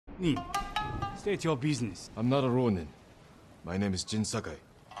Nin, state your business. I'm not a Ronin. My name is Jin Sakai.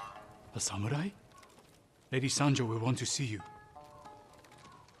 A samurai? Lady Sanjo will want to see you.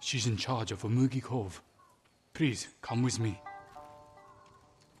 She's in charge of Umugi Cove. Please, come with me.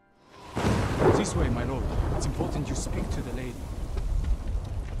 This way, my lord. It's important you speak to the lady.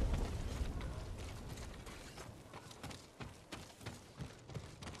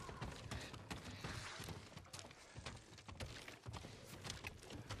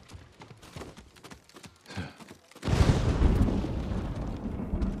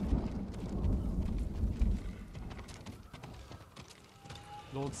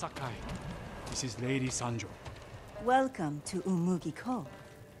 Lord Sakai, this is Lady Sanjo. Welcome to Umugi Cove.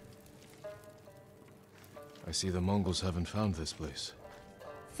 I see the Mongols haven't found this place.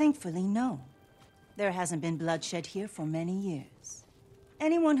 Thankfully, no. There hasn't been bloodshed here for many years.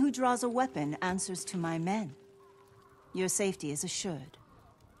 Anyone who draws a weapon answers to my men. Your safety is assured,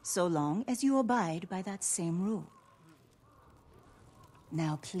 so long as you abide by that same rule.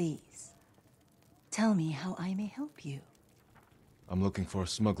 Now please, tell me how I may help you. I'm looking for a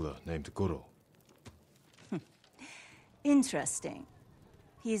smuggler named Goro. Interesting.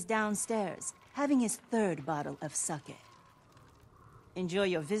 He's downstairs, having his third bottle of sake. Enjoy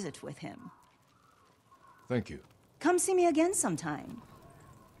your visit with him. Thank you. Come see me again sometime.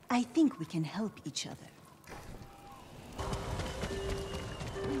 I think we can help each other.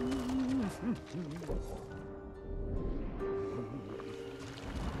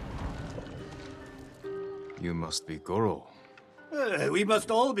 You must be Goro. We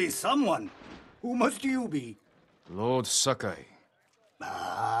must all be someone. Who must you be? Lord Sakai.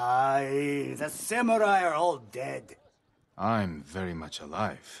 Aye, the samurai are all dead. I'm very much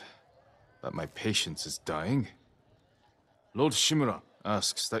alive, but my patience is dying. Lord Shimura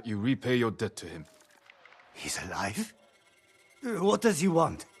asks that you repay your debt to him. He's alive? What does he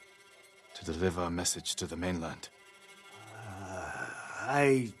want? To deliver a message to the mainland.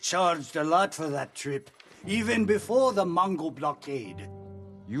 I charged a lot for that trip, even before the Mongol blockade.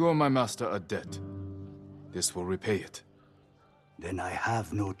 You owe my master a debt. This will repay it. Then I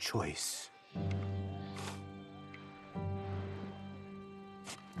have no choice.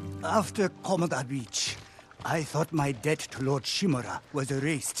 After Komoda Beach, I thought my debt to Lord Shimura was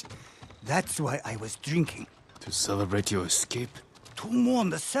erased. That's why I was drinking. To celebrate your escape? To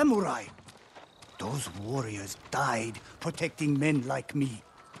mourn the samurai. Those warriors died protecting men like me.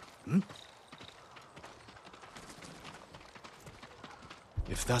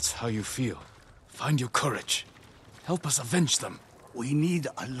 If that's how you feel, find your courage. Help us avenge them. We need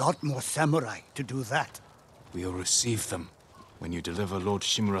a lot more samurai to do that. We'll receive them when you deliver Lord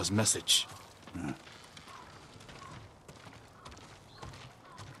Shimura's message.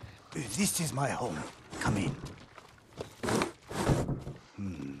 This is my home. Come in.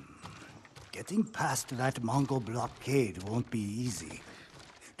 Getting past that Mongol blockade won't be easy.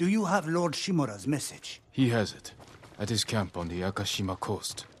 Do you have Lord Shimura's message? He has it, at his camp on the Akashima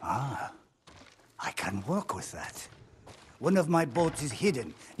coast. Ah, I can work with that. One of my boats is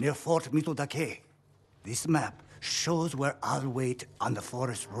hidden near Fort Mitodake. This map shows where I'll wait on the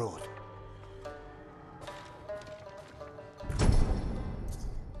forest road.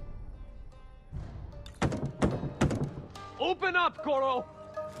 Open up, Goro!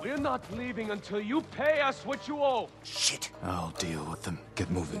 We're not leaving until you pay us what you owe! Shit! I'll deal with them. Get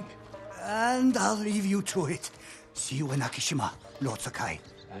moving. And I'll leave you to it. See you in Akishima, Lord Sakai.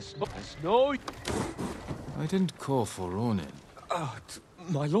 There's no... I didn't call for Ronin.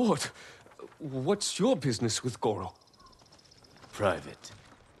 My lord, what's your business with Goro? Private.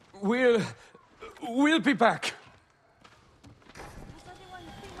 We'll be back. Has anyone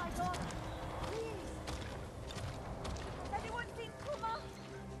seen my daughter? Please! Has anyone seen Kuma?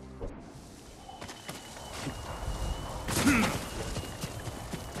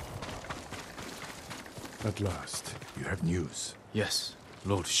 At last, you have news. Yes,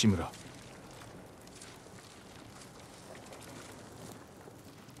 Lord Shimura.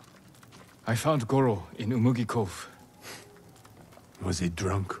 I found Goro in Umugi Cove. Was he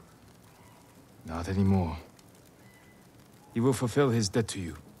drunk? Not anymore. He will fulfill his debt to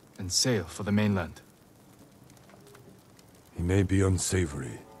you and sail for the mainland. He may be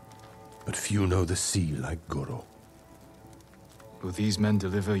unsavory, but few know the sea like Goro. Will these men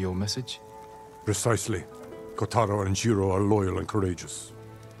deliver your message? Precisely. Kotaro and Jiro are loyal and courageous.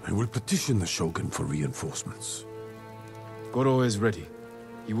 I will petition the Shogun for reinforcements. Goro is ready.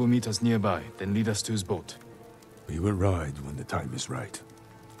 He will meet us nearby, then lead us to his boat. We will ride when the time is right.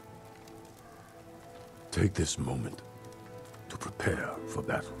 Take this moment to prepare for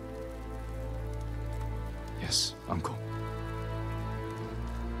battle. Yes, Uncle.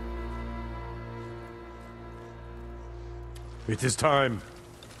 It is time.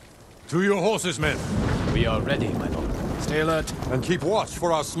 To your horses, men. We are ready, my lord. Stay alert. And keep watch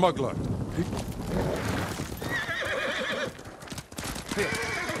for our smuggler.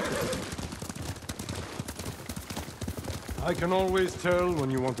 I can always tell when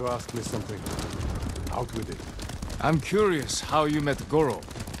you want to ask me something. Out with it. I'm curious how you met Goro.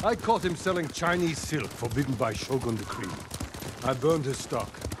 I caught him selling Chinese silk forbidden by Shogun decree. I burned his stock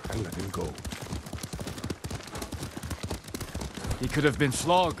and let him go. He could have been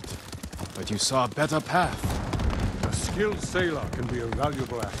flogged, but you saw a better path. A skilled sailor can be a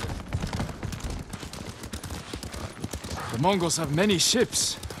valuable asset. The Mongols have many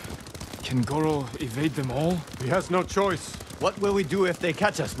ships. Can Goro evade them all? He has no choice. What will we do if they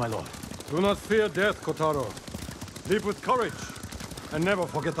catch us, my lord? Do not fear death, Kotaro. Live with courage, and never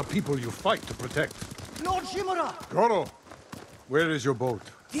forget the people you fight to protect. Lord Shimura! Goro, where is your boat?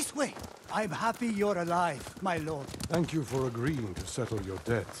 This way. I'm happy you're alive, my lord. Thank you for agreeing to settle your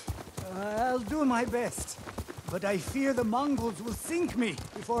debt. I'll do my best. But I fear the Mongols will sink me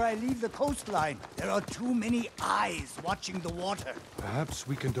before I leave the coastline. There are too many eyes watching the water. Perhaps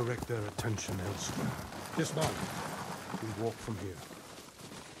we can direct their attention elsewhere. Dismount. We walk from here.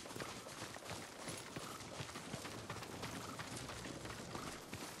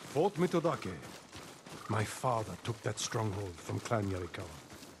 Fort Mitodake. My father took that stronghold from Clan Yarikawa.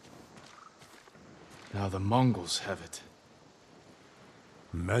 Now the Mongols have it.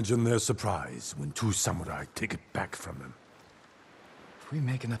 Imagine their surprise when 2 samurai take it back from them. If we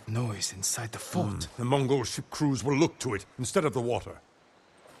make enough noise inside the fort... The Mongol ship crews will look to it instead of the water.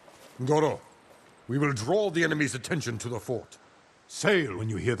 Goro, we will draw the enemy's attention to the fort. Sail when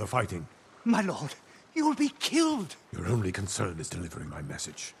you hear the fighting. My lord, you'll be killed. Your only concern is delivering my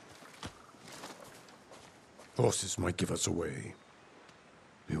message. Horses might give us away.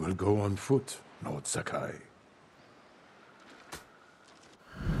 We will go on foot, Lord Sakai.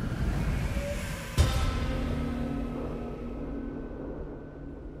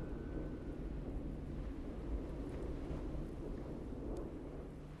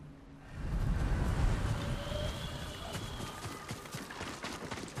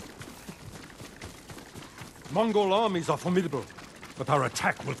 Mongol armies are formidable, but our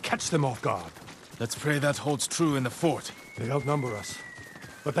attack will catch them off guard. Let's pray that holds true in the fort. They outnumber us,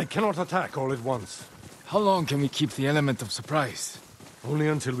 but they cannot attack all at once. How long can we keep the element of surprise? Only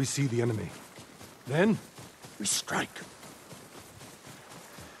until we see the enemy. Then, we strike.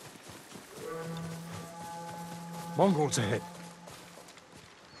 Mongols ahead.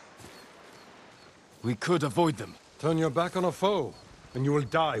 We could avoid them. Turn your back on a foe, and you will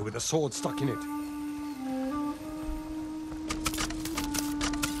die with a sword stuck in it.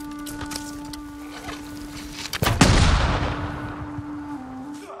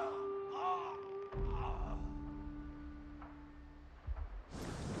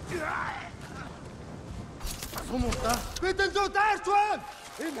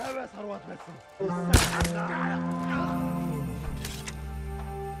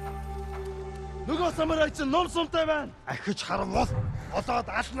 Нөгөө самурай чинь ном сумтай байна. Ахиж харамвал олоод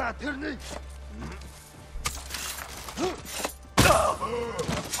алнаа тэрний.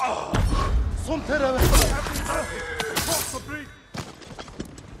 Сум тэрэ байна.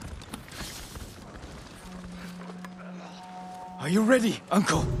 Are you ready,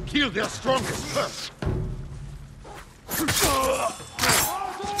 Uncle? Kill their strongest first.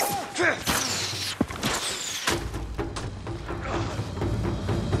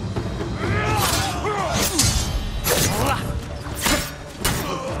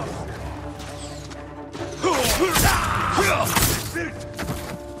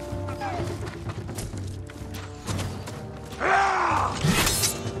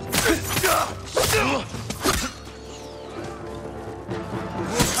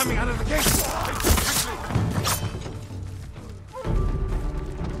 Coming out of the gate!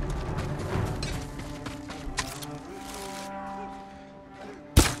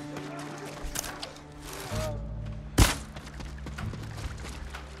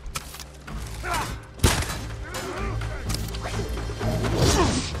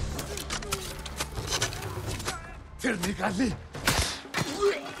 Termigali!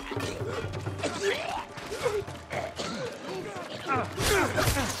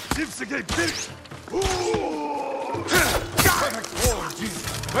 Dipsegate, bitch!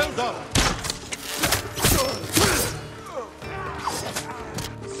 Well done!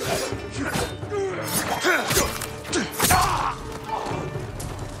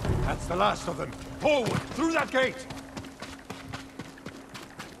 That's the last of them. Forward, through that gate!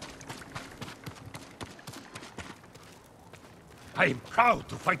 I am proud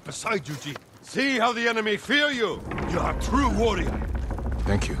to fight beside you, Ji. See how the enemy fear you! You are a true warrior!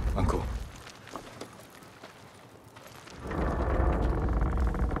 Thank you, Uncle.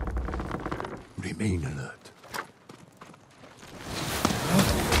 Remain alert.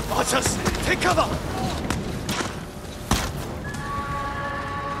 Archers, take cover!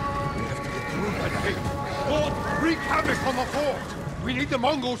 We have to get through that gate. Lord, wreak havoc on the fort! We need the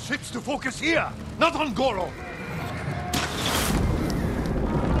Mongol ships to focus here, not on Goro!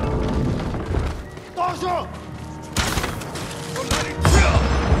 Dasha!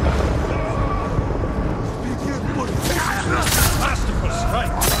 Masterful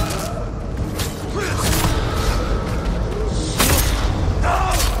strike!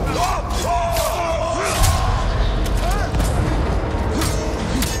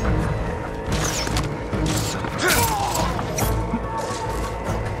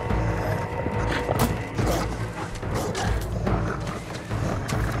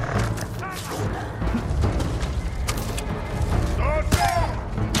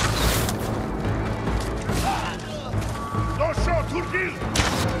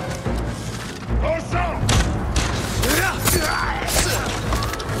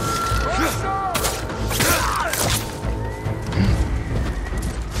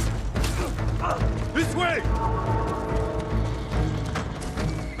 This way!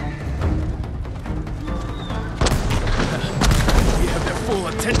 We have their full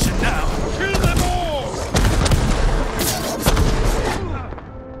attention now. Kill them all!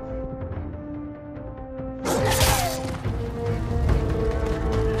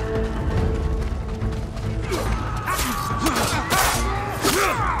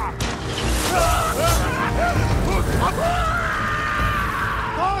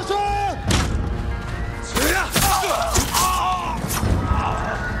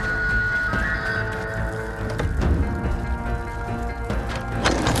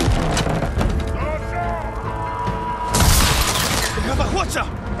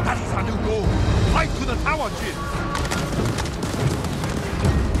 That is our new goal! Fight to the tower, Jin!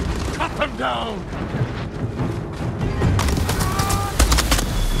 Cut them down!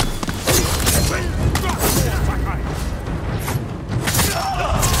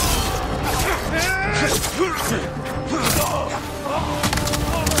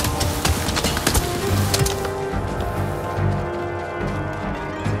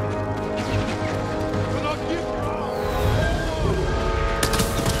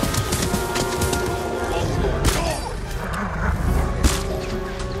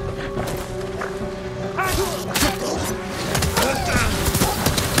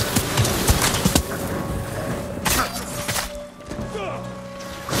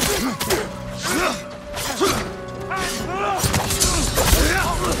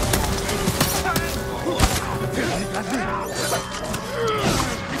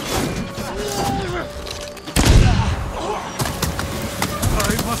 I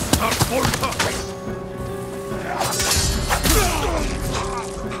must not falter!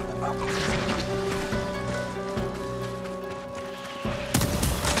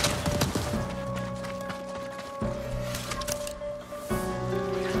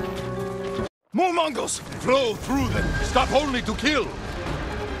 More Mongols! Flow through them! Stop only to kill!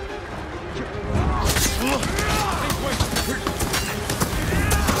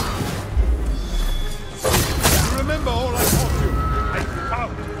 Remember all I taught you! I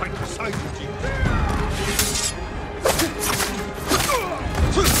vowed to fight beside you, Jin.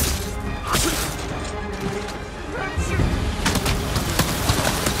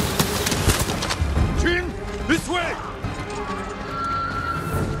 Jin, this way!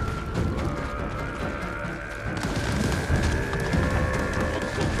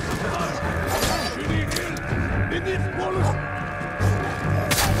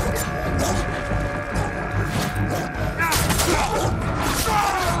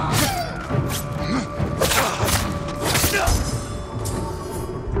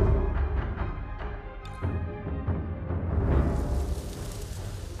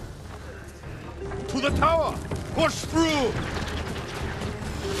 To the tower! Push through!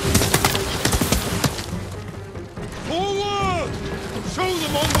 Forward! Show the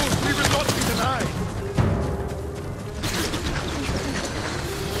Mongols we will not be denied!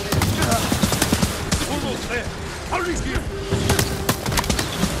 Almost there! Hurry here!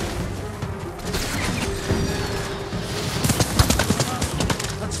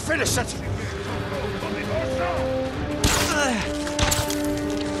 Let's finish it!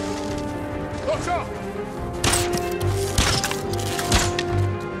 Watch out!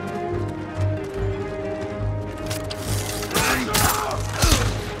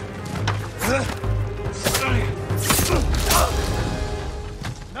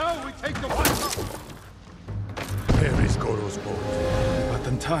 Now we take the fight! There is Goro's boat. But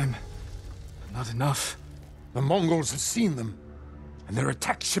in time, not enough. The Mongols have seen them, and their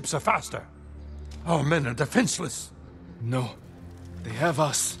attack ships are faster. Our men are defenseless. No, they have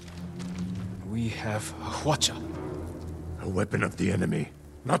us. We have a Hwacha. A weapon of the enemy,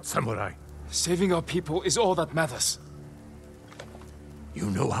 not samurai. Saving our people is all that matters. You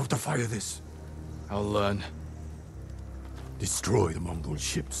know how to fire this. I'll learn. Destroy the Mongol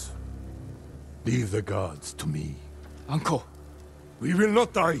ships. Leave the guards to me. Uncle! We will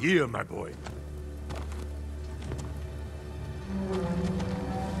not die here, my boy.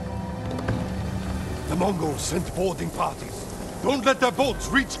 The Mongols sent boarding parties. Don't let their boats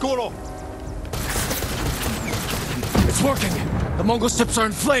reach Goro. It's working! The Mongol ships are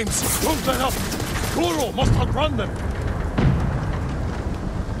in flames! Don't let up! Goro must outrun them!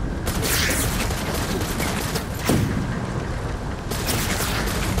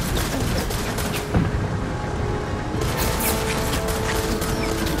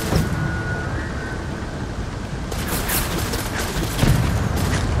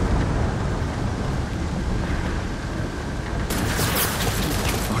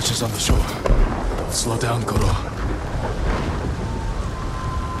 Archers on the shore. Slow down, Goro.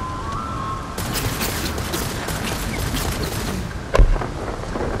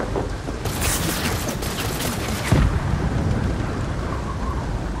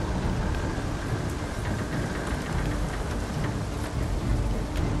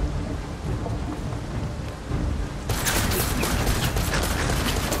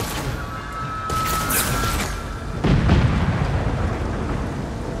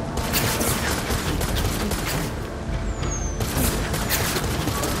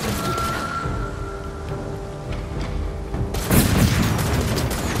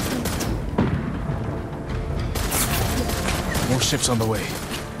 More ships on the way.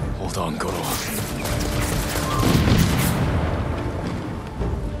 Hold on, Goro.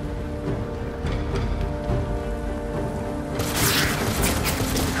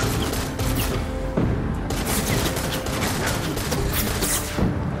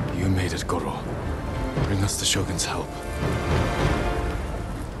 You made it, Goro. Bring us the Shogun's help.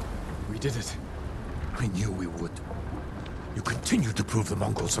 We did it. I knew we would. You continue to prove the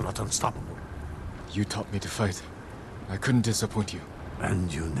Mongols are not unstoppable. You taught me to fight. I couldn't disappoint you.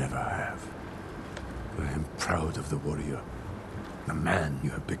 And you never have. I am proud of the warrior, the man you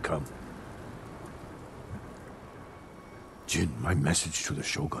have become. Jin, my message to the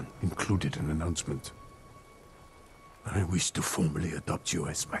Shogun included an announcement. I wish to formally adopt you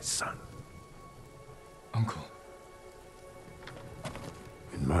as my son. Uncle.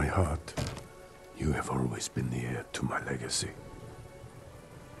 In my heart, you have always been the heir to my legacy.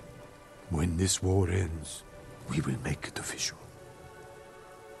 When this war ends, we will make it official.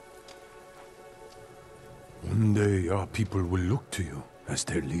 One day, our people will look to you as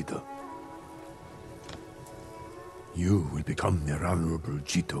their leader. You will become their honorable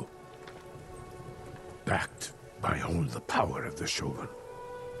Jito, backed by all the power of the Shogun.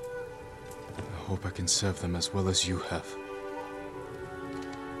 I hope I can serve them as well as you have.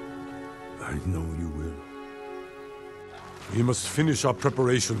 I know you will. We must finish our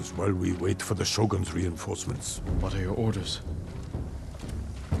preparations while we wait for the Shogun's reinforcements. What are your orders?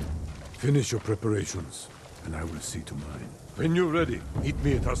 Finish your preparations, and I will see to mine. When you're ready, meet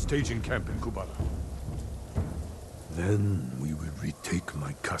me at our staging camp in Kubara. Then we will retake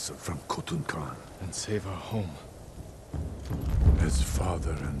my castle from Khotun Khan. And save our home. As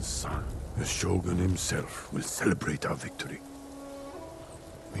father and son, the Shogun himself will celebrate our victory.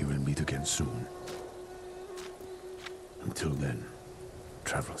 We will meet again soon. Until then,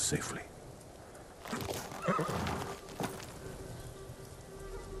 travel safely.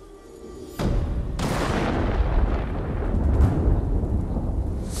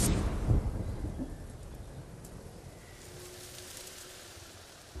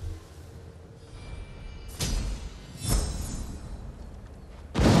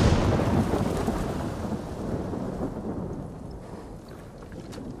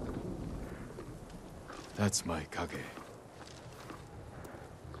 That's my Kage.